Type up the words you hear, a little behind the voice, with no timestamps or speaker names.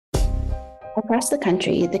Across the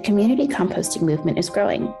country, the community composting movement is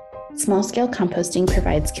growing. Small-scale composting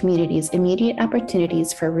provides communities immediate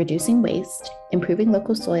opportunities for reducing waste, improving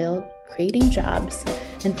local soil, creating jobs,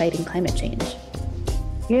 and fighting climate change.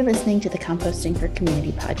 You're listening to the Composting for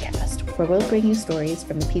Community podcast, where we'll bring you stories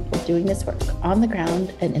from the people doing this work on the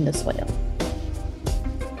ground and in the soil.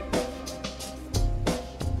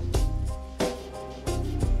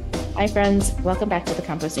 Hi, friends. Welcome back to the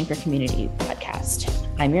Composting for Community podcast.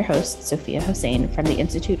 I'm your host, Sophia Hossein from the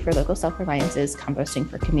Institute for Local Self-Reliance's Composting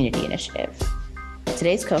for Community initiative.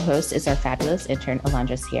 Today's co-host is our fabulous intern,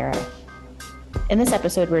 Alondra Sierra. In this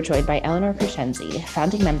episode, we're joined by Eleanor Crescenzi,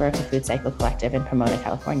 founding member of the Food Cycle Collective in Pomona,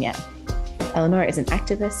 California. Eleanor is an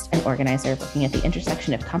activist and organizer looking at the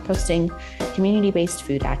intersection of composting, community-based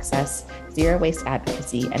food access, zero waste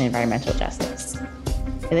advocacy, and environmental justice.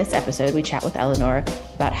 In this episode, we chat with Eleanor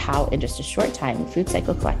about how, in just a short time, Food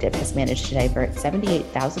Cycle Collective has managed to divert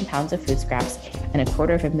 78,000 pounds of food scraps and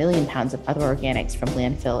 250,000 pounds of other organics from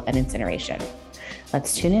landfill and incineration.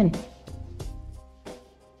 Let's tune in.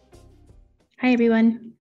 Hi,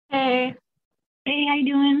 everyone. Hey. Hey, how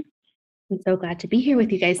you doing? I'm so glad to be here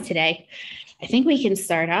with you guys today. I think we can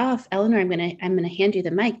start off. Eleanor, I'm gonna hand you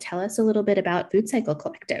the mic. Tell us a little bit about Food Cycle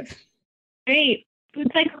Collective. Great. Food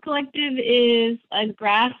Cycle Collective is a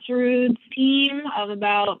grassroots team of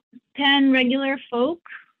about 10 regular folk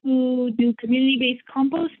who do community-based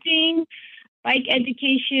composting, bike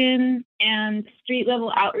education, and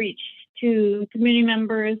street-level outreach to community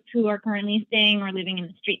members who are currently staying or living in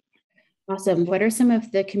the streets. Awesome. What are some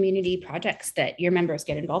of the community projects that your members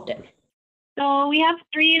get involved in? So we have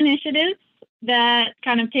 3 initiatives that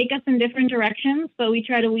kind of take us in different directions, but we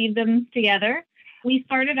try to weave them together. We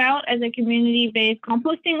started out as a community-based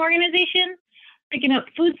composting organization, picking up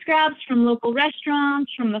food scraps from local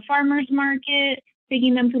restaurants, from the farmers market,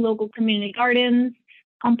 taking them to local community gardens,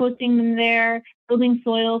 composting them there, building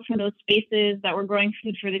soil for those spaces that were growing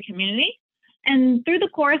food for the community. And through the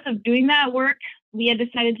course of doing that work, we had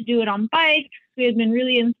decided to do it on bikes. We had been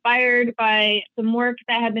really inspired by some work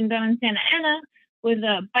that had been done in Santa Ana with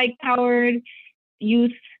a bike-powered,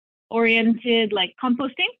 youth-oriented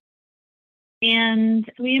composting. And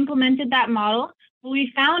we implemented that model. What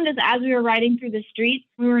we found is as we were riding through the streets,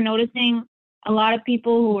 we were noticing a lot of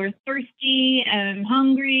people who were thirsty and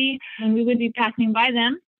hungry, and we would be passing by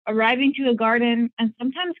them, arriving to a garden, and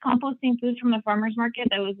sometimes composting food from the farmer's market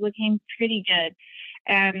that was looking pretty good.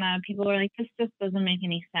 And people were like, this just doesn't make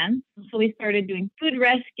any sense. So we started doing food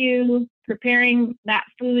rescue, preparing that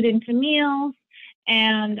food into meals,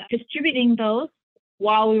 and distributing those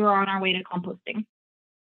while we were on our way to composting.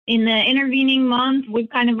 In the intervening month, we've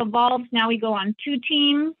kind of evolved. Now we go on 2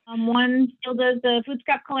 teams. One still does the food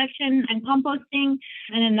scrap collection and composting,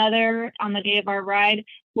 and another, on the day of our ride,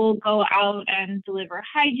 will go out and deliver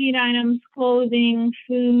hygiene items, clothing,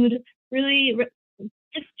 food, really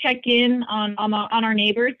just check in on our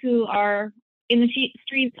neighbors who are in the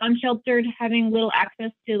streets, unsheltered, having little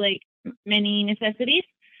access to many necessities.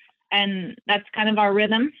 And that's kind of our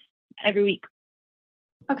rhythm every week.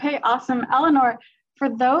 Okay, awesome. Eleanor, for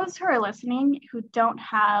those who are listening who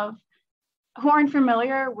aren't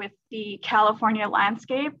familiar with the California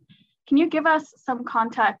landscape, can you give us some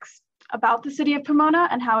context about the city of Pomona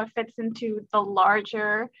and how it fits into the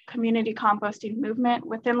larger community composting movement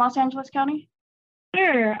within Los Angeles County?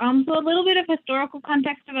 Sure. So a little bit of historical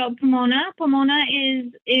context about Pomona. Pomona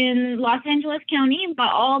is in Los Angeles County, but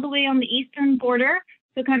all the way on the eastern border,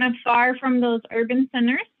 so kind of far from those urban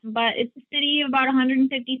centers. But it's a city of about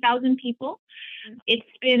 150,000 people. It's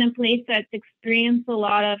been a place that's experienced a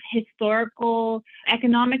lot of historical,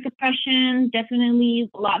 economic oppression. Definitely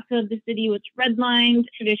lots of the city was redlined,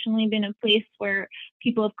 traditionally been a place where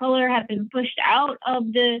people of color have been pushed out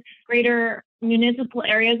of the greater municipal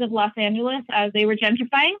areas of Los Angeles as they were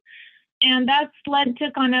gentrifying. And that's led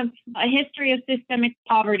to kind of a history of systemic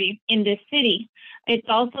poverty in this city. It's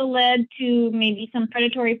also led to maybe some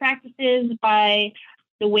predatory practices by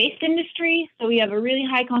the waste industry. So we have a really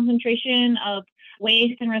high concentration of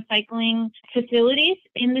waste and recycling facilities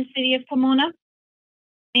in the city of Pomona.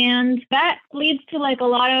 And that leads to a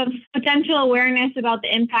lot of potential awareness about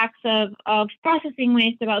the impacts of processing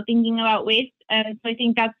waste, about thinking about waste. And so I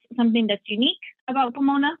think that's something that's unique about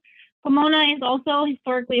Pomona. Pomona is also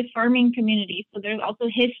historically a farming community. So there's also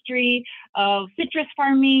history of citrus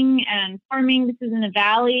farming and farming. This is in a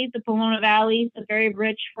valley, the Pomona Valley. It's a very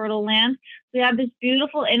rich, fertile land. We have this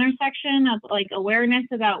beautiful intersection of awareness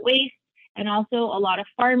about waste and also a lot of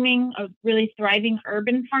farming, a really thriving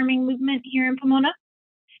urban farming movement here in Pomona.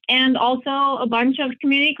 And also a bunch of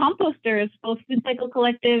community composters, both Food Cycle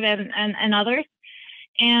Collective and others.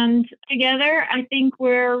 And together, I think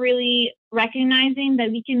we're really recognizing that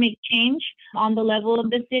we can make change on the level of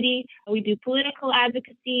the city. We do political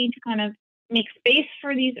advocacy to kind of make space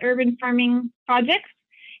for these urban farming projects.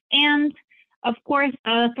 And of course,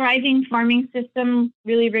 a thriving farming system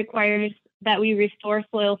really requires that we restore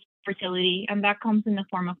soil fertility, and that comes in the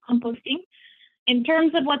form of composting. In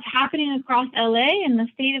terms of what's happening across LA and the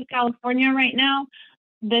state of California right now,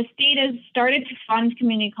 the state has started to fund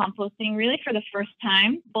community composting really for the first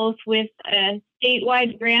time, both with a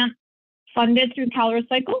statewide grant funded through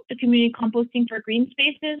CalRecycle, the Community Composting for Green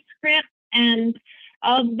Spaces grant. And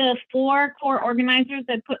of the 4 core organizers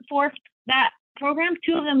that put forth that program,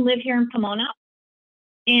 2 of them live here in Pomona.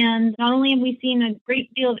 And not only have we seen a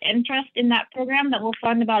great deal of interest in that program that will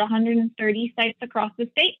fund about 130 sites across the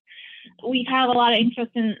state, we have a lot of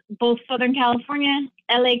interest in both Southern California,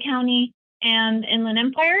 LA County, and Inland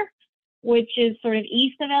Empire, which is sort of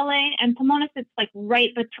east of LA. And Pomona sits like right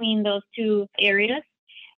between those 2 areas.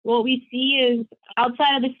 What we see is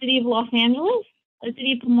outside of the city of Los Angeles, the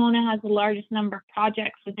city of Pomona has the largest number of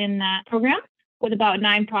projects within that program, with about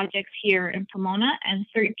 9 projects here in Pomona and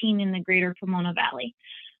 13 in the greater Pomona Valley.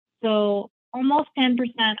 So almost 10%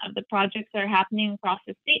 of the projects that are happening across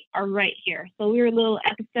the state are right here. So we're a little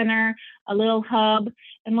epicenter, a little hub.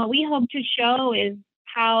 And what we hope to show is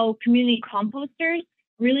how community composters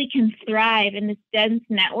really can thrive in this dense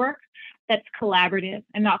network that's collaborative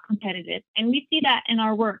and not competitive. And we see that in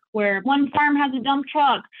our work, where one farm has a dump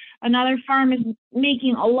truck, another farm is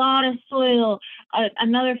making a lot of soil,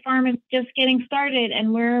 another farm is just getting started,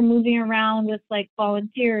 and we're moving around with like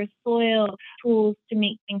volunteers, soil, tools to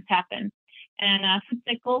make things happen. And Food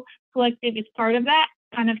Cycle Collective is part of that,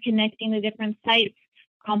 kind of connecting the different sites,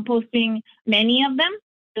 composting many of them,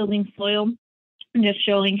 building soil, and just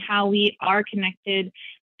showing how we are connected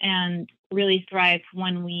and really thrive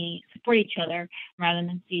when we support each other rather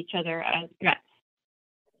than see each other as threats.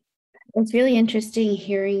 It's really interesting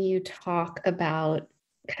hearing you talk about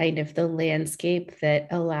kind of the landscape that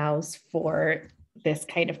allows for this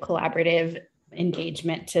kind of collaborative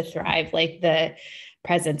engagement to thrive, like the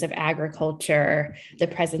presence of agriculture, the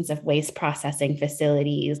presence of waste processing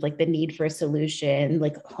facilities, like the need for a solution,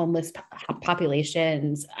 like homeless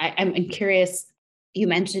populations. I'm curious, you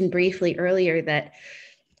mentioned briefly earlier that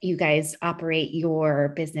you guys operate your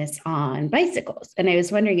business on bicycles. And I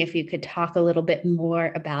was wondering if you could talk a little bit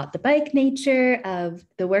more about the bike nature of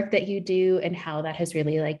the work that you do and how that has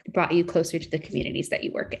really like brought you closer to the communities that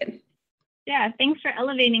you work in. Yeah, thanks for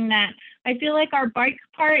elevating that. I feel like our bike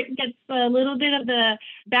part gets a little bit of the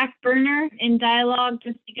back burner in dialogue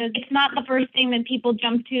just because it's not the first thing that people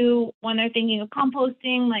jump to when they're thinking of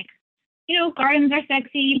composting. Like, you know, gardens are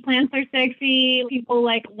sexy, plants are sexy, people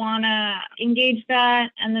like want to engage that.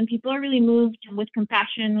 And then people are really moved with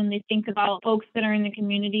compassion when they think about folks that are in the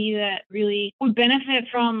community that really would benefit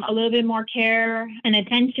from a little bit more care and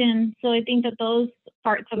attention. So I think that those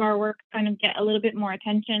parts of our work kind of get a little bit more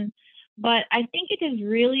attention. But I think it is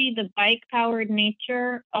really the bike-powered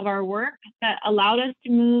nature of our work that allowed us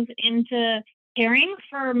to move into caring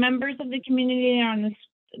for members of the community that are on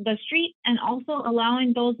the street, and also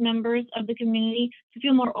allowing those members of the community to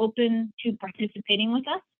feel more open to participating with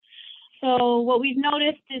us. So what we've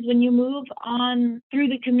noticed is when you move on through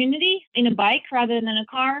the community in a bike rather than a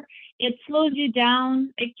car, it slows you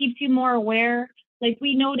down, it keeps you more aware. Like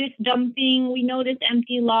we notice dumping, we notice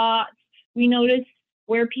empty lots, we notice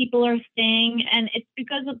where people are staying, and it's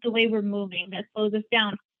because of the way we're moving that slows us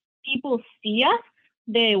down. People see us,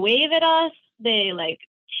 they wave at us, they like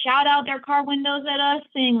shout out their car windows at us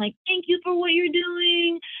saying like, thank you for what you're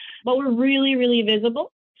doing, but we're really, really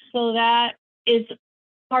visible. So that is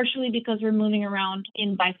partially because we're moving around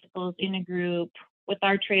in bicycles in a group with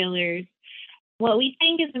our trailers. What we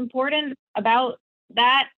think is important about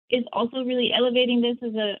that is also really elevating this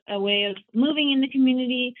as a way of moving in the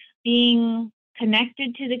community, being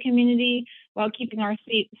connected to the community while keeping our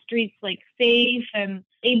streets like safe and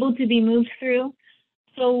able to be moved through.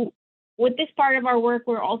 So with this part of our work,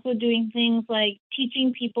 we're also doing things like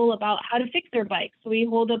teaching people about how to fix their bikes. So we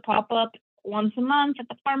hold a pop-up once a month at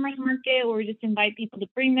the farmers market where we just invite people to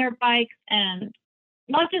bring their bikes and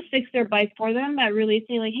not just fix their bike for them, but really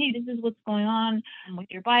say like, hey, this is what's going on with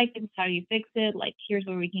your bike and how you fix it. Like, here's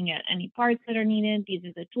where we can get any parts that are needed. These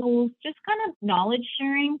are the tools, just kind of knowledge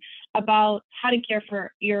sharing about how to care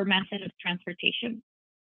for your method of transportation.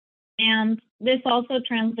 And this also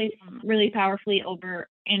translates really powerfully over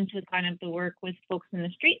into kind of the work with folks in the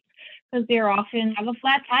streets, because they often have a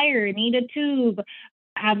flat tire, need a tube,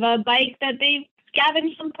 have a bike that they've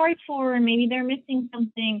scavenged some parts for, and maybe they're missing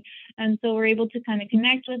something. And so we're able to kind of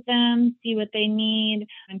connect with them, see what they need,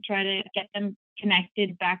 and try to get them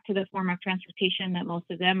connected back to the form of transportation that most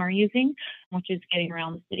of them are using, which is getting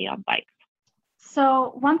around the city on bikes.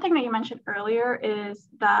 So one thing that you mentioned earlier is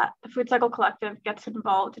that the Food Cycle Collective gets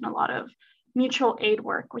involved in a lot of mutual aid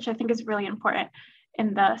work, which I think is really important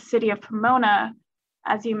in the city of Pomona.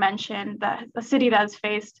 As you mentioned, the city that has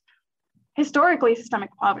faced historically systemic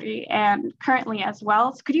poverty and currently as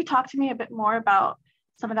well. So could you talk to me a bit more about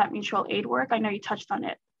some of that mutual aid work? I know you touched on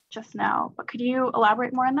it just now, but could you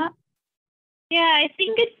elaborate more on that? Yeah, I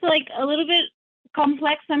think it's like a little bit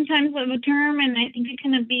complex sometimes of a term, and I think it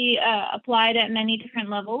can be applied at many different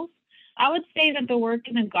levels. I would say that the work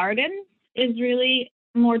in the garden is really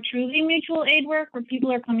more truly mutual aid work, where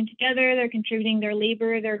people are coming together, they're contributing their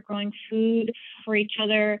labor, they're growing food for each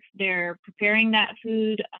other, they're preparing that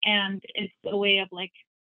food, and it's a way of like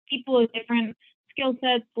people with different skill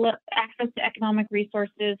sets, access to economic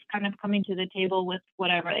resources, kind of coming to the table with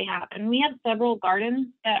whatever they have. And we have several gardens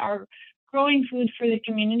that are growing food for the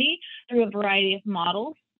community through a variety of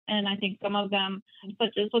models. And I think some of them,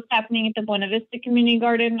 such as what's happening at the Buena Vista Community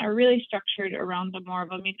Garden, are really structured around more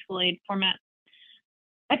of a mutual aid format.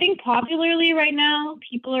 I think popularly right now,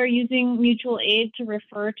 people are using mutual aid to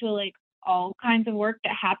refer to like all kinds of work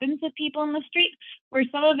that happens with people in the street, where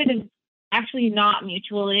some of it is actually not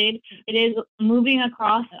mutual aid. It is moving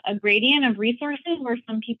across a gradient of resources where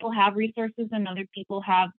some people have resources and other people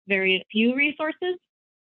have very few resources.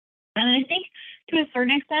 And I think to a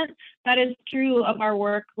certain extent, that is true of our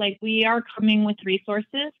work. Like we are coming with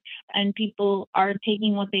resources and people are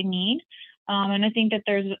taking what they need. And I think that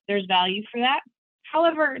there's value for that.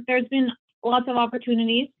 However, there's been lots of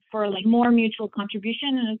opportunities for like more mutual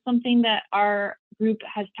contribution. And it's something that our group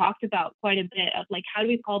has talked about quite a bit of like, how do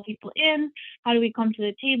we call people in? How do we come to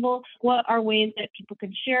the table? What are ways that people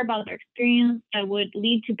can share about their experience that would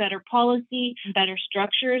lead to better policy, better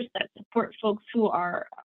structures that support folks who are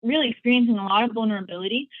really experiencing a lot of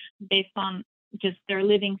vulnerability based on just their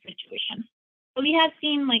living situation. So we have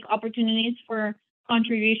seen like opportunities for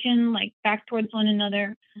contribution, like back towards one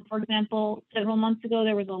another. For example, several months ago,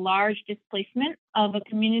 there was a large displacement of a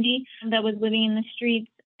community that was living in the streets,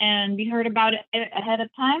 and we heard about it ahead of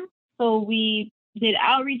time. So we did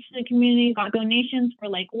outreach to the community, got donations for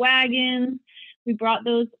like wagons. We brought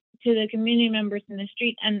those to the community members in the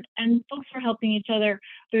street, and folks were helping each other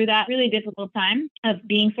through that really difficult time of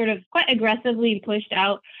being sort of quite aggressively pushed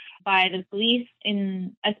out by the police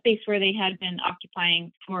in a space where they had been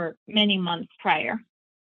occupying for many months prior.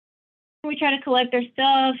 We try to collect their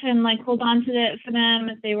stuff and like hold on to it for them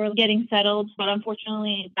as they were getting settled. But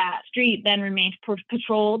unfortunately, that street then remained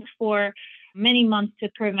patrolled for many months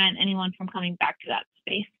to prevent anyone from coming back to that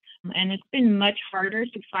space. And it's been much harder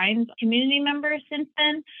to find community members since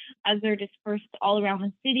then, as they're dispersed all around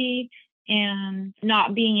the city and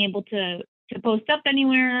not being able to post up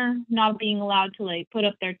anywhere, not being allowed to like put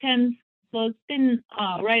up their tents. So it's been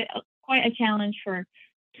quite a challenge for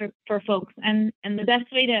folks. And the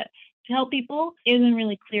best way to help people isn't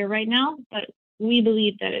really clear right now, but we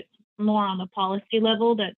believe that it's more on the policy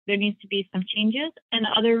level, that there needs to be some changes and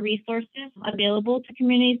other resources available to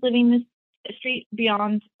communities living this street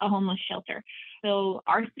beyond a homeless shelter. So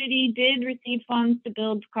our city did receive funds to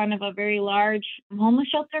build kind of a very large homeless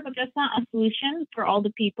shelter, but that's not a solution for all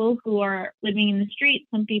the people who are living in the street.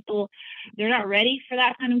 Some people, they're not ready for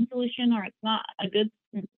that kind of solution, or it's not a good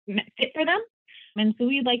fit for them. And so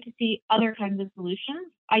we'd like to see other kinds of solutions,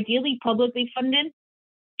 ideally publicly funded,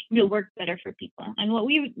 to work better for people. And what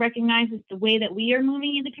we recognize is the way that we are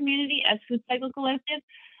moving in the community as Food Cycle Collective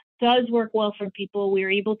does work well for people.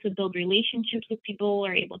 We're able to build relationships with people,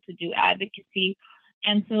 we're able to do advocacy.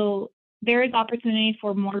 And so there is opportunity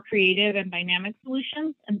for more creative and dynamic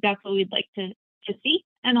solutions. And that's what we'd like to see.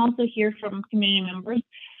 And also hear from community members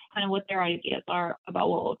kind of what their ideas are about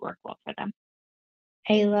what would work well for them.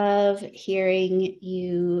 I love hearing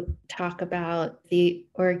you talk about the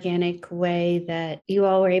organic way that you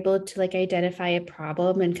all were able to like identify a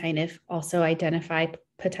problem and kind of also identify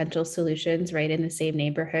potential solutions right in the same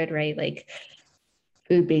neighborhood, right? Like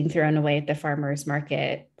food being thrown away at the farmers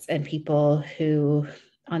markets and people who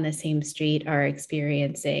on the same street are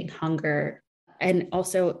experiencing hunger. And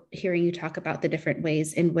also hearing you talk about the different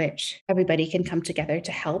ways in which everybody can come together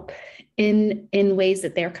to help in ways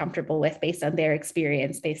that they're comfortable with based on their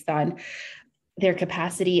experience, based on their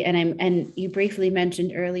capacity. And you briefly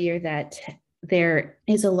mentioned earlier that there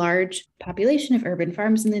is a large population of urban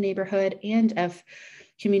farms in the neighborhood and of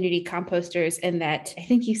community composters, and that I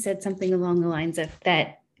think you said something along the lines of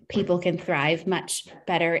that people can thrive much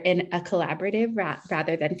better in a collaborative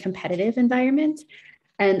rather than competitive environment.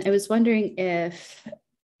 And I was wondering if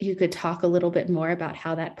you could talk a little bit more about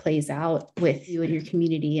how that plays out with you and your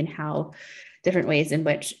community and how different ways in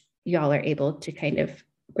which y'all are able to kind of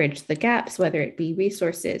bridge the gaps, whether it be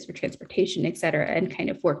resources or transportation, et cetera, and kind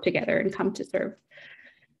of work together and come to serve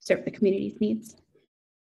the community's needs.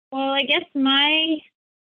 Well, I guess my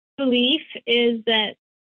belief is that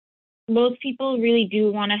most people really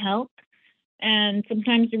do want to help. And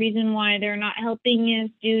sometimes the reason why they're not helping is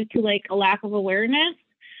due to like a lack of awareness.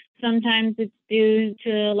 Sometimes it's due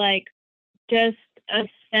to like just a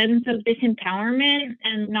sense of disempowerment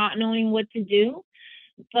and not knowing what to do.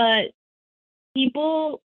 But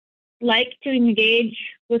people like to engage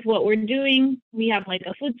with what we're doing. We have like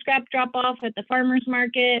a food scrap drop off at the farmers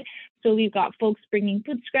market. So we've got folks bringing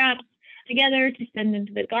food scraps together to send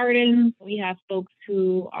into the garden. We have folks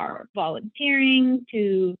who are volunteering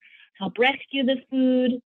to help rescue the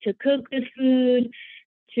food, to cook the food,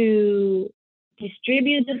 to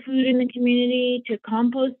distribute the food in the community, to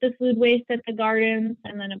compost the food waste at the gardens.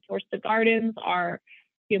 And then of course the gardens are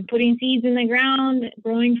putting seeds in the ground,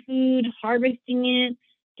 growing food, harvesting it,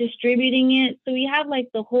 distributing it. So we have like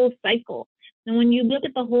the whole cycle. And when you look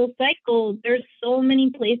at the whole cycle, there's so many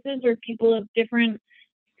places where people of different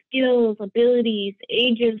skills, abilities,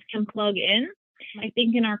 ages can plug in. I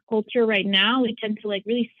think in our culture right now, we tend to like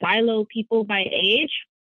really silo people by age,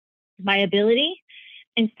 by ability,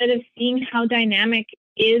 instead of seeing how dynamic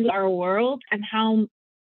is our world and how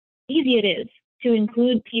easy it is to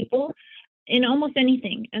include people in almost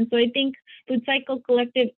anything. And so I think Food Cycle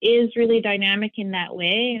Collective is really dynamic in that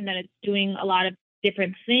way, and that it's doing a lot of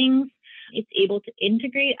different things. It's able to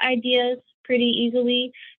integrate ideas pretty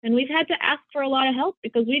easily. And we've had to ask for a lot of help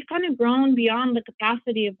because we've kind of grown beyond the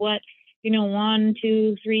capacity of what 1,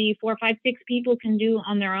 2, 3, 4, 5, 6 people can do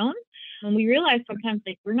on their own. And we realize sometimes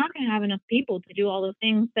like we're not going to have enough people to do all the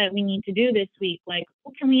things that we need to do this week. Like,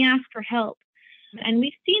 who can we ask for help? And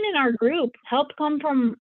we've seen in our group help come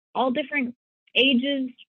from all different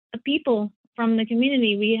ages of people from the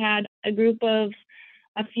community. We had a group of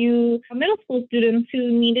a few middle school students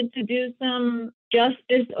who needed to do some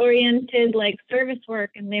justice-oriented like service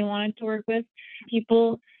work, and they wanted to work with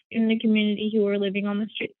people in the community who were living on the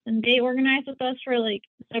streets. And they organized with us for like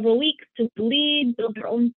several weeks to lead, build their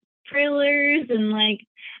own trailers, and like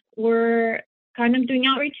we're kind of doing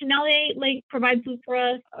outreach. And now they like provide food for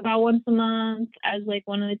us about once a month as like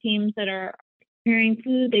one of the teams that are preparing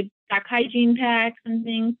food. They pack hygiene packs and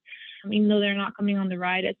things, even though they're not coming on the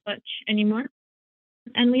ride as much anymore.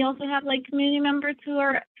 And we also have like community members who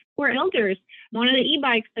are elders. One of the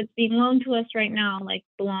e-bikes that's being loaned to us right now like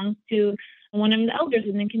belongs to one of the elders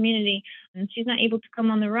in the community, and she's not able to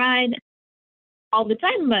come on the ride all the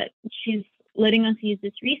time, but she's letting us use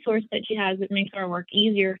this resource that she has that makes our work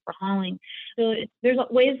easier for hauling. So there's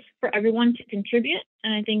ways for everyone to contribute,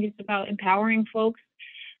 and I think it's about empowering folks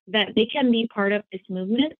that they can be part of this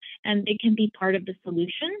movement and they can be part of the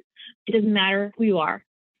solution. It doesn't matter who you are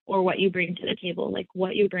or what you bring to the table. Like,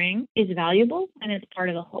 what you bring is valuable and it's part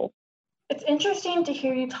of the whole. It's interesting to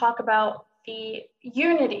hear you talk about the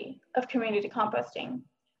unity of community composting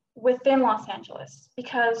within Los Angeles,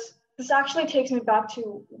 because this actually takes me back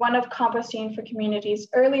to one of Composting for Community's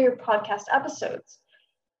earlier podcast episodes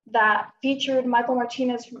that featured Michael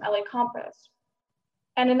Martinez from LA Compost.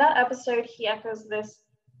 And in that episode, he echoes this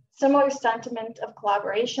similar sentiment of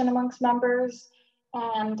collaboration amongst members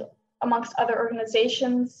and amongst other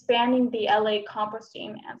organizations spanning the LA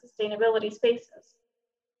composting and sustainability spaces.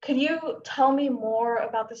 Could you tell me more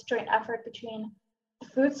about this joint effort between the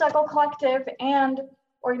Food Cycle Collective and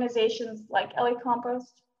organizations like LA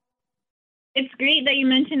Compost? It's great that you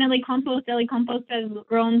mentioned LA Compost. LA Compost has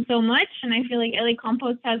grown so much, and I feel like LA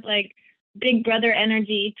Compost has like big brother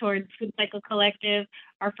energy towards Food Cycle Collective.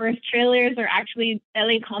 Our first trailers are actually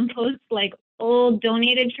LA Compost, like old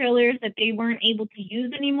donated trailers that they weren't able to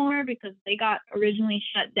use anymore because they got originally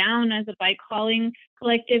shut down as a bike hauling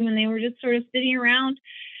collective, and they were just sort of sitting around.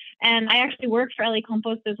 And I actually worked for LA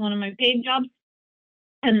Compost as one of my paid jobs.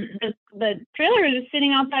 And the trailer was just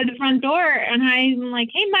sitting outside the front door, and I'm like,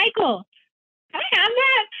 "Hey, Michael, can I have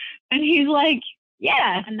that?" And he's like,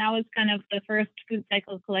 "Yeah." And that was kind of the first Food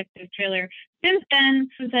Cycle Collective trailer. Since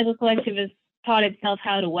then, Food Cycle Collective has taught itself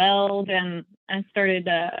how to weld and started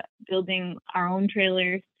building our own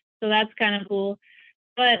trailers. So that's kind of cool.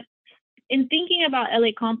 But in thinking about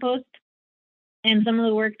LA Compost and some of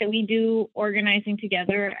the work that we do organizing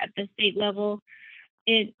together at the state level,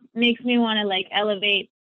 it makes me want to like elevate.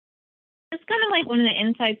 It's kind of like one of the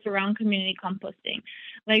insights around community composting.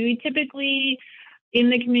 Like, we typically in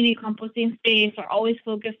the community composting space are always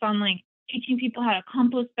focused on like teaching people how to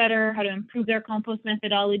compost better, how to improve their compost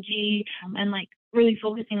methodology, and like really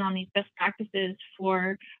focusing on these best practices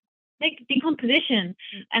for like decomposition,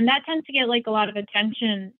 and that tends to get like a lot of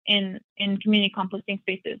attention in community composting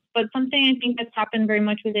spaces. But something I think that's happened very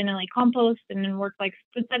much within LA Compost and in work like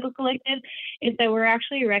Food Cycle Collective is that we're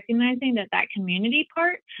actually recognizing that community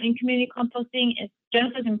part in community composting is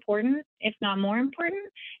just as important, if not more important.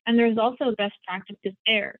 And there's also best practices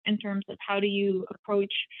there in terms of how do you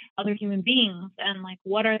approach other human beings, and like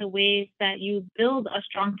what are the ways that you build a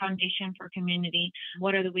strong foundation for community?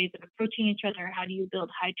 What are the ways of approaching each other? How do you build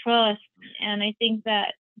high trust? And I think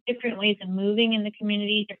that different ways of moving in the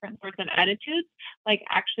community, different sorts of attitudes, like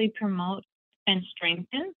actually promote and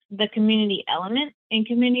strengthen the community element in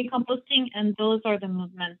community composting. And those are the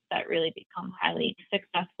movements that really become highly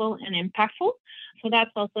successful and impactful. So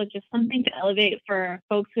that's also just something to elevate for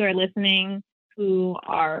folks who are listening, who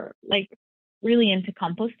are like really into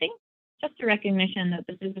composting. Just a recognition that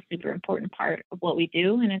this is a super important part of what we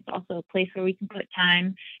do. And it's also a place where we can put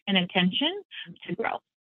time and attention to grow.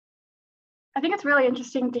 I think it's really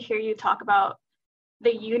interesting to hear you talk about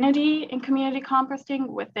the unity in community composting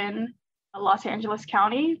within Los Angeles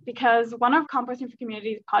County, because one of Composting for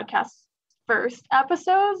Community's podcast's first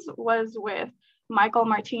episodes was with Michael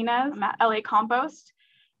Martinez at LA Compost,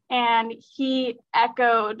 and he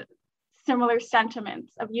echoed similar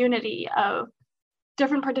sentiments of unity, of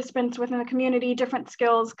different participants within the community, different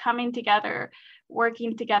skills coming together,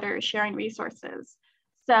 working together, sharing resources.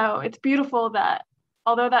 So it's beautiful that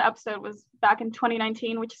although that episode was back in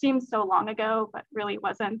 2019, which seems so long ago, but really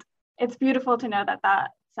wasn't, it's beautiful to know that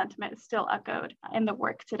that sentiment is still echoed in the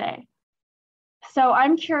work today. So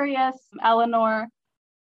I'm curious, Eleanor,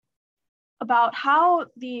 about how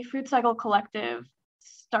the Food Cycle Collective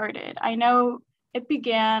started. I know it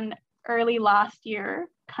began early last year,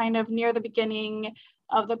 kind of near the beginning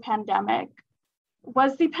of the pandemic.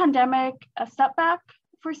 Was the pandemic a setback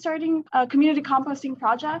for starting a community composting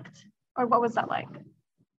project, or what was that like?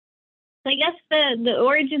 So I guess the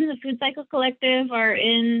origins of Food Cycle Collective are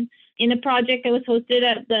in a project that was hosted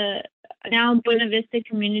at the now Buena Vista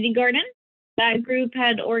Community Garden. That group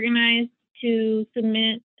had organized to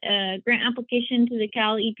submit a grant application to the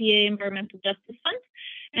Cal EPA Environmental Justice Fund,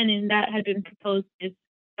 and in that had been proposed this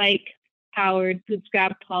bike-powered food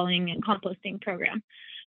scrap hauling and composting program.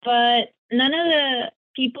 But none of the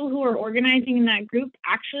people who were organizing in that group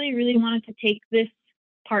actually really wanted to take this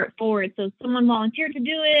part forward. So someone volunteered to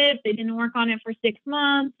do it, they didn't work on it for 6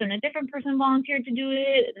 months, and a different person volunteered to do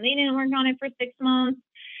it, and they didn't work on it for 6 months.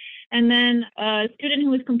 And then a student who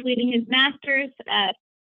was completing his master's at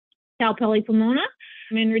Cal Poly Pomona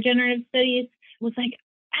in regenerative studies was like,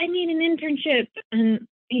 I need an internship. And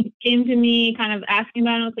he came to me kind of asking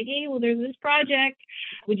about it. I was like, hey, well, there's this project.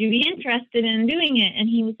 Would you be interested in doing it? And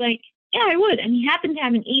he was like, yeah, I would. And he happened to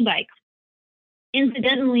have an e-bike.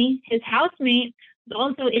 Incidentally, his housemate was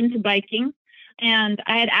also into biking. And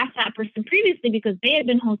I had asked that person previously because they had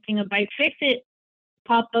been hosting a Bike Fix It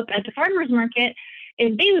pop-up at the farmer's market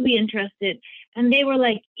if they would be interested. And they were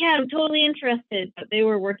like, yeah, I'm totally interested. But they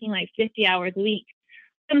were working like 50 hours a week.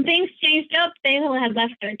 Some things changed up. They had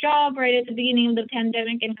left their job right at the beginning of the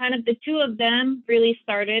pandemic, and kind of the two of them really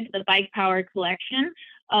started the bike-powered collection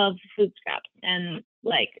of food scraps, and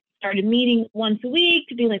like started meeting once a week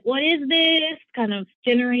to be like, what is this? Kind of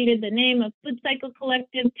generated the name of Food Cycle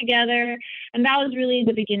Collective together. And that was really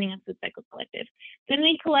the beginning of Food Cycle Collective. Then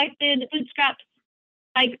we collected food scraps,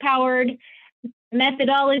 bike-powered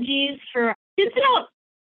methodologies for just about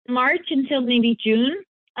March until maybe June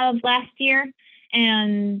of last year.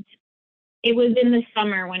 And it was in the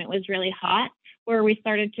summer when it was really hot where we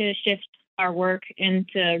started to shift our work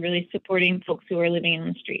into really supporting folks who are living in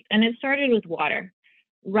the street. And it started with water,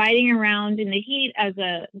 riding around in the heat as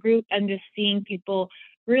a group and just seeing people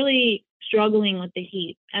really struggling with the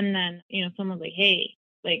heat. And then, someone was like, hey,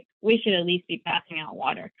 like we should at least be passing out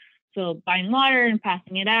water. So buying water and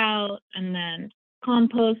passing it out, and then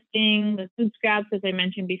composting the food scraps, as I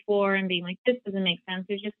mentioned before, and being like, this doesn't make sense.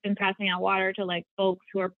 We've just been passing out water to like folks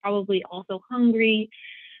who are probably also hungry.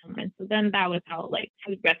 And so then that was how like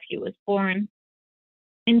Food Rescue was born.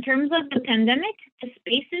 In terms of the pandemic, the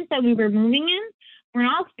spaces that we were moving in were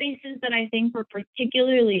all spaces that I think were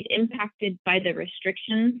particularly impacted by the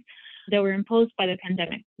restrictions that were imposed by the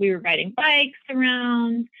pandemic. We were riding bikes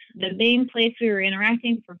around. The main place we were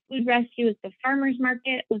interacting for Food Rescue is the farmer's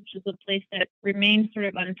market, which is a place that remained sort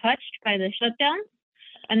of untouched by the shutdown.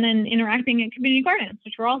 And then interacting at community gardens,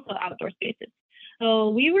 which were also outdoor spaces. So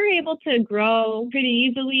we were able to grow pretty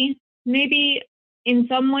easily. Maybe in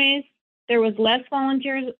some ways there was less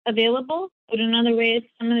volunteers available, but in other ways,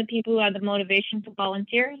 some of the people who had the motivation to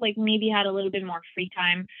volunteer, like maybe had a little bit more free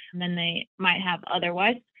time than they might have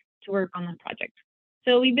otherwise to work on the project.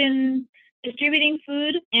 So we've been distributing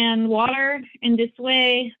food and water in this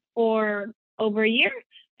way for over a year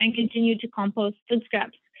and continue to compost food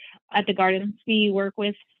scraps at the gardens. We work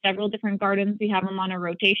with several different gardens. We have them on a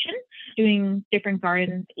rotation, doing different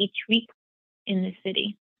gardens each week in the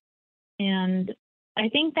city. And I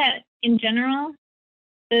think that in general,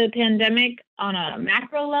 the pandemic on a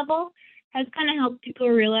macro level has kind of helped people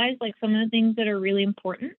realize like some of the things that are really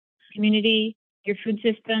important. Community, your food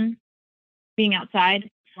system, being outside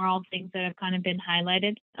are all things that have kind of been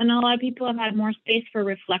highlighted. And a lot of people have had more space for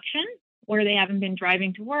reflection where they haven't been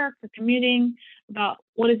driving to work or commuting about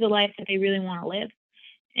what is the life that they really want to live.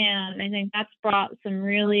 And I think that's brought some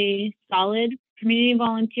really solid community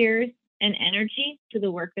volunteers and energy to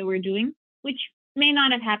the work that we're doing, which may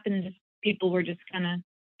not have happened if people were just kind of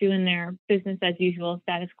doing their business as usual,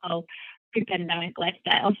 status quo, pre-pandemic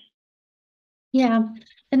lifestyle. Yeah.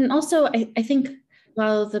 And also, I think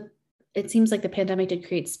while it seems like the pandemic did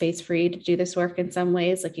create space for you to do this work in some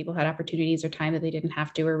ways, like people had opportunities or time that they didn't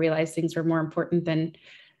have to, or realized things were more important than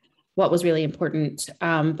what was really important.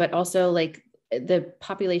 But also like the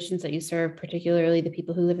populations that you serve, particularly the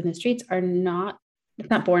people who live in the streets, it's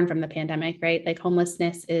not born from the pandemic, right? Like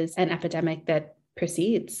homelessness is an epidemic that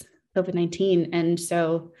precedes COVID-19. And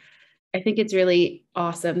so I think it's really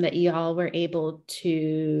awesome that y'all were able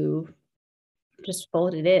to just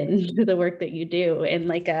fold it in to the work that you do in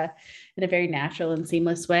a very natural and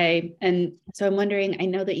seamless way. And so I'm wondering, I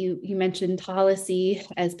know that you mentioned policy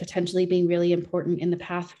as potentially being really important in the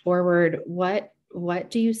path forward. What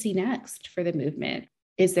do you see next for the movement?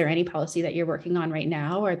 Is there any policy that you're working on right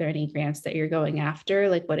now? Are there any grants that you're going after?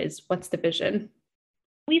 Like what's the vision?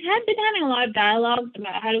 We've been having a lot of dialogues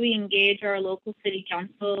about how do we engage our local city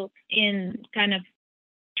council in kind of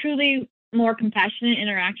truly more compassionate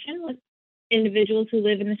interaction with individuals who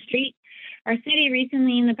live in the street. Our city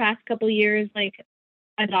recently, in the past couple of years,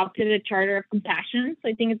 adopted a charter of compassion. So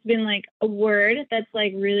I think it's been a word that's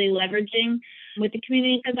really leveraging with the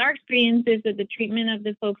community, because our experience is that the treatment of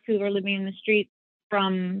the folks who are living in the street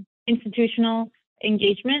from institutional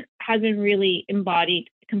engagement hasn't really embodied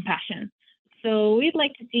compassion. So we'd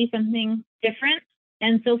like to see something different.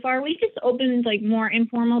 And so far, we just opened more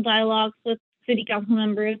informal dialogues with city council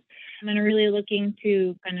members and are really looking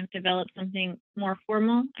to kind of develop something more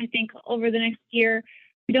formal. I think over the next year,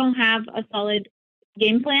 we don't have a solid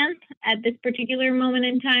game plan at this particular moment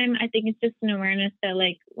in time. I think it's just an awareness that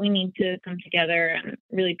we need to come together and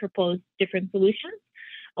really propose different solutions,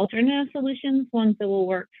 alternative solutions, ones that will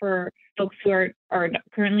work for folks who are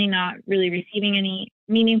currently not really receiving any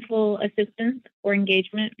meaningful assistance or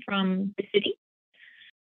engagement from the city.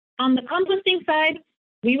 On the composting side,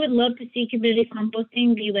 we would love to see community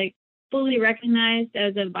composting be fully recognized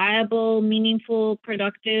as a viable, meaningful,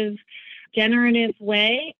 productive, generative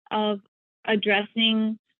way of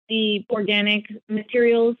addressing the organic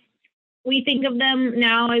materials. We think of them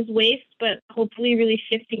now as waste, but hopefully really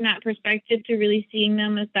shifting that perspective to really seeing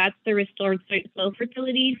them as that's the restored soil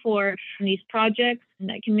fertility for these projects, and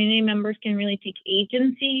that community members can really take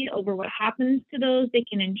agency over what happens to those. They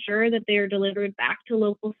can ensure that they are delivered back to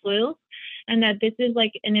local soils, and that this is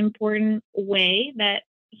an important way that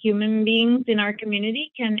human beings in our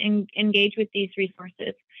community can engage with these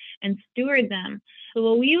resources and steward them. So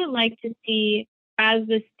what we would like to see as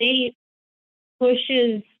the state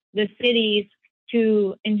pushes the cities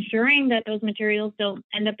to ensuring that those materials don't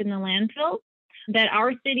end up in the landfill, that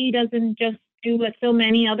our city doesn't just do what so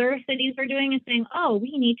many other cities are doing and saying, oh,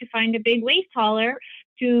 we need to find a big waste hauler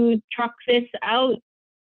to truck this out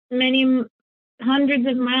many hundreds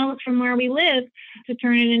of miles from where we live to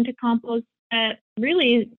turn it into compost that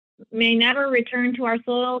really may never return to our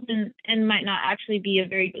soils and might not actually be of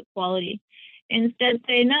very good quality. Instead,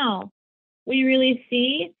 say, no, we really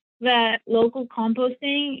see that local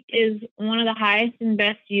composting is one of the highest and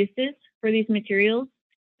best uses for these materials.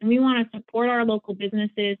 And we want to support our local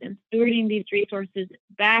businesses in stewarding these resources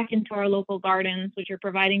back into our local gardens, which are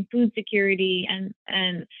providing food security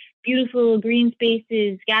and beautiful green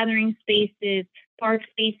spaces, gathering spaces, park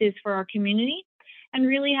spaces for our community, and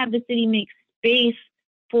really have the city make space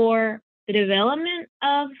for the development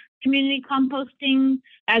of community composting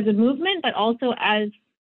as a movement, but also as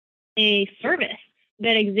a service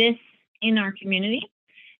that exists in our community,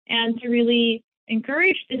 and to really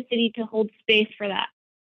encourage the city to hold space for that.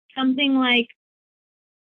 Something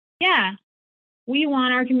we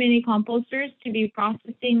want our community composters to be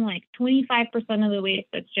processing 25% of the waste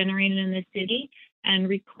that's generated in the city and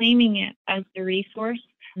reclaiming it as the resource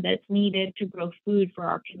that's needed to grow food for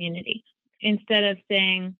our community. Instead of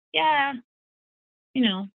saying,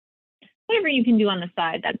 whatever you can do on the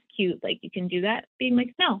side, that's cute, you can do that.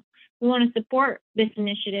 Being no, We want to support this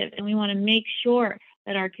initiative, and we want to make sure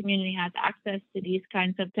that our community has access to these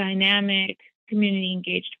kinds of dynamic, community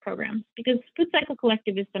engaged programs, because Food Cycle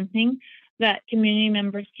Collective is something that community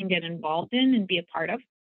members can get involved in and be a part of,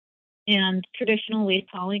 and traditional waste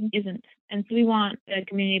hauling isn't. And so we want the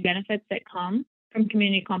community benefits that come from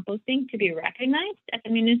community composting to be recognized at the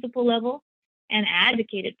municipal level and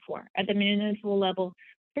advocated for at the municipal level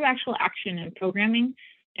through actual action and programming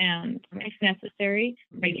and, if necessary,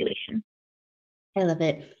 regulation. I love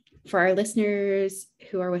it. For our listeners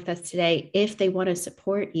who are with us today, if they want to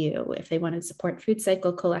support you, if they want to support Food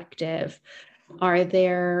Cycle Collective, are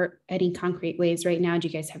there any concrete ways right now? Do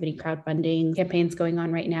you guys have any crowdfunding campaigns going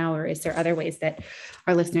on right now? Or is there other ways that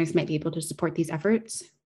our listeners might be able to support these efforts?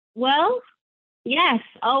 Well, yes,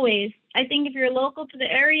 always. I think if you're local to the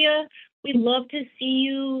area, we'd love to see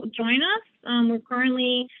you join us. We're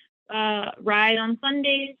currently ride on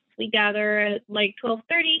Sundays. We gather at like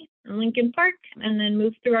 12:30 in Lincoln Park and then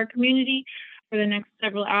move through our community for the next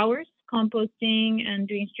several hours, composting and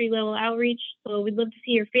doing street level outreach. So we'd love to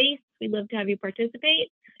see your face. We'd love to have you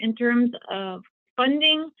participate. In terms of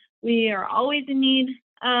funding, we are always in need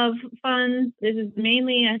of funds. This is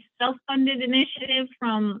mainly a self-funded initiative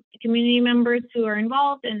from community members who are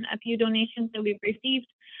involved and a few donations that we've received.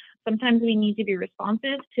 Sometimes we need to be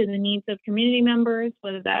responsive to the needs of community members,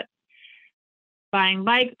 whether that's buying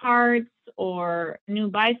bike parts or a new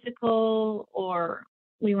bicycle, or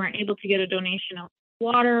we weren't able to get a donation of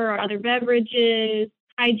water or other beverages,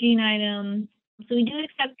 hygiene items. So we do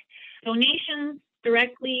accept donations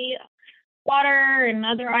directly, water and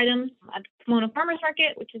other items at Pomona Farmers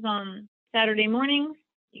Market, which is on Saturday mornings.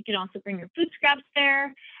 You can also bring your food scraps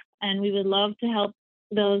there, and we would love to help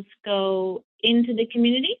those go into the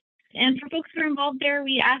community. And for folks who are involved there,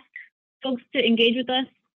 we ask folks to engage with us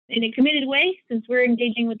in a committed way, since we're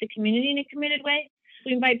engaging with the community in a committed way.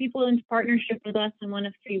 We invite people into partnership with us in one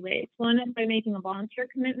of three ways. One is by making a volunteer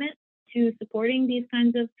commitment to supporting these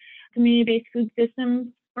kinds of community-based food systems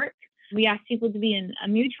work. We ask people to be in a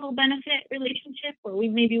mutual benefit relationship where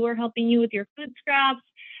we're helping you with your food scraps,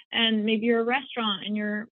 and maybe you're a restaurant and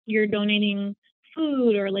you're donating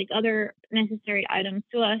food or like other necessary items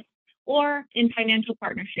to us, or in financial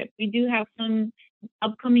partnership. We do have some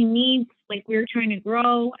upcoming needs, like we're trying to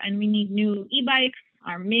grow and we need new e-bikes.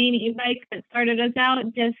 Our main e-bike that started us out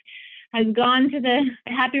just has gone to the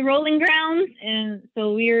happy rolling grounds, and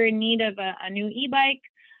so we're in need of a new e-bike.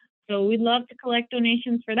 So we'd love to collect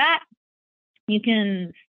donations for that. You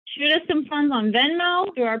can shoot us some funds on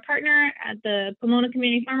Venmo through our partner at the Pomona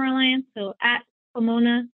Community Farmer Alliance, so at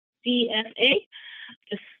Pomona CFA.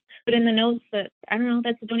 Just put in the notes that, I don't know,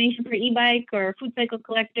 that's a donation for e-bike or Food Cycle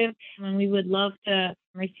Collective, and we would love to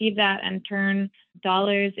receive that and turn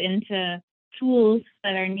dollars into tools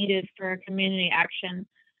that are needed for community action.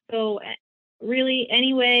 So really,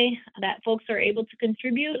 any way that folks are able to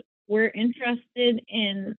contribute, we're interested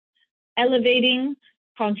in elevating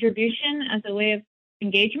contribution as a way of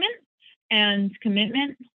engagement and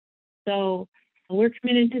commitment. So we're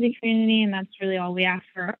committed to the community, and that's really all we ask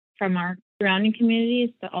for from our surrounding communities,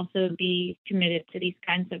 to also be committed to these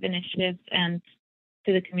kinds of initiatives and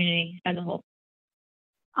to the community as a whole.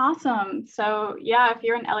 Awesome. So yeah, if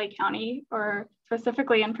you're in LA County or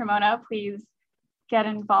specifically in Pomona, please get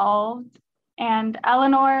involved. And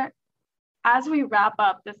Eleanor, as we wrap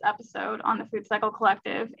up this episode on the Food Cycle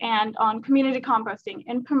Collective and on community composting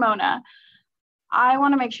in Pomona, I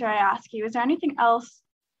want to make sure I ask you, is there anything else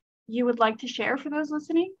you would like to share for those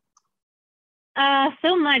listening?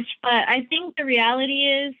 So much, but I think the reality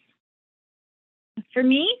is, for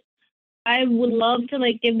me, I would love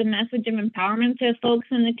to give the message of empowerment to folks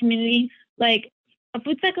in the community. Like, a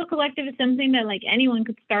Food Cycle Collective is something that anyone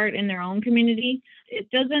could start in their own community. It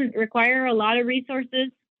doesn't require a lot of resources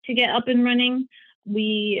to get up and running.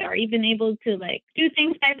 We are even able to do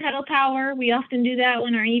things by pedal power. We often do that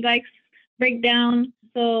when our e-bikes break down.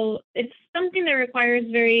 So it's something that requires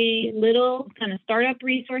very little kind of startup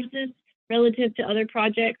resources relative to other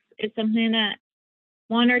projects. It's something that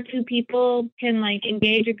one or two people can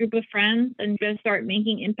engage a group of friends and just start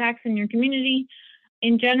making impacts in your community.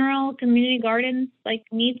 In general, community gardens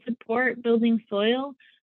need support building soil,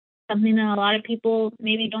 something that a lot of people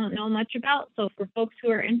maybe don't know much about. So for folks who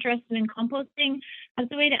are interested in composting, that's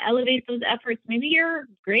a way to elevate those efforts. Maybe you're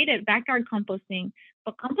great at backyard composting,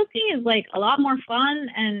 but composting is a lot more fun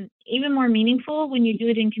and even more meaningful when you do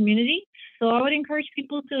it in community. So I would encourage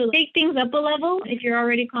people to take things up a level if you're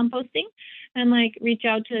already composting, and reach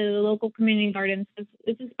out to the local community gardens.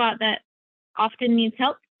 It's a spot that often needs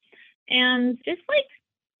help. And just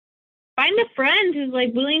find a friend who's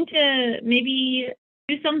willing to maybe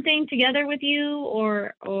do something together with you,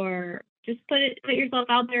 or just put yourself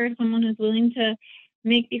out there as someone who's willing to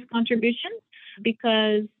make these contributions,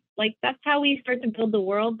 because like that's how we start to build the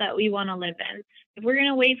world that we want to live in. If we're going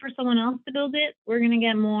to wait for someone else to build it, we're going to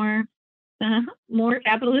get more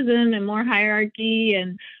capitalism and more hierarchy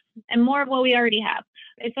and more of what we already have.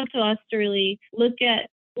 It's up to us to really look at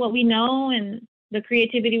what we know and the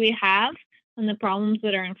creativity we have and the problems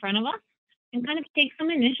that are in front of us, and kind of take some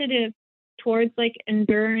initiative towards like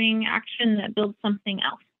enduring action that builds something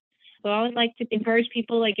else. So I would like to encourage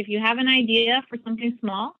people, like if you have an idea for something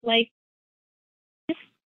small, like just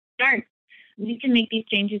start. You can make these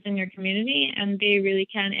changes in your community, and they really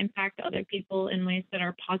can impact other people in ways that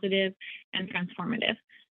are positive and transformative.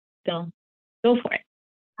 So go for it.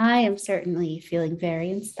 I am certainly feeling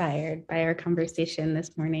very inspired by our conversation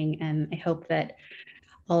this morning, and I hope that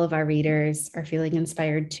all of our readers are feeling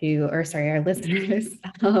inspired too, our listeners.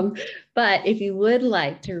 But if you would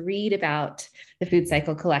like to read about the Food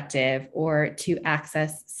Cycle Collective or to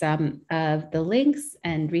access some of the links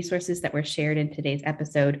and resources that were shared in today's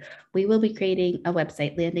episode, we will be creating a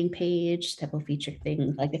website landing page that will feature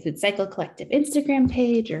things like the Food Cycle Collective Instagram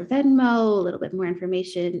page or Venmo, a little bit more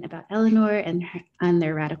information about Eleanor and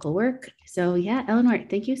their radical work. So yeah, Eleanor,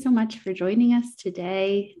 thank you so much for joining us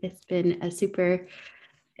today. It's been a super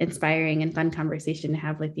inspiring and fun conversation to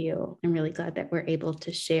have with you. I'm really glad that we're able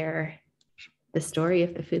to share the story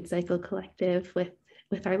of the Food Cycle Collective with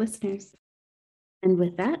our listeners. And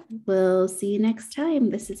with that, we'll see you next time.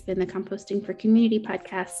 This has been the Composting for Community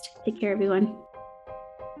podcast. Take care, everyone.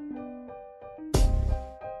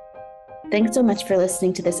 Thanks so much for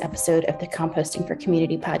listening to this episode of the Composting for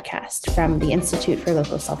Community podcast from the Institute for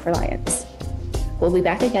Local Self-Reliance. We'll be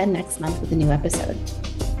back again next month with a new episode.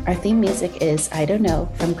 Our theme music is I Don't Know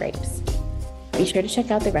from Grapes. Be sure to check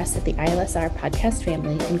out the rest of the ILSR podcast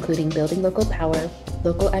family, including Building Local Power,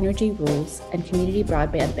 Local Energy Rules, and Community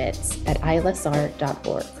Broadband Bits at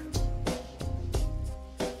ilsr.org.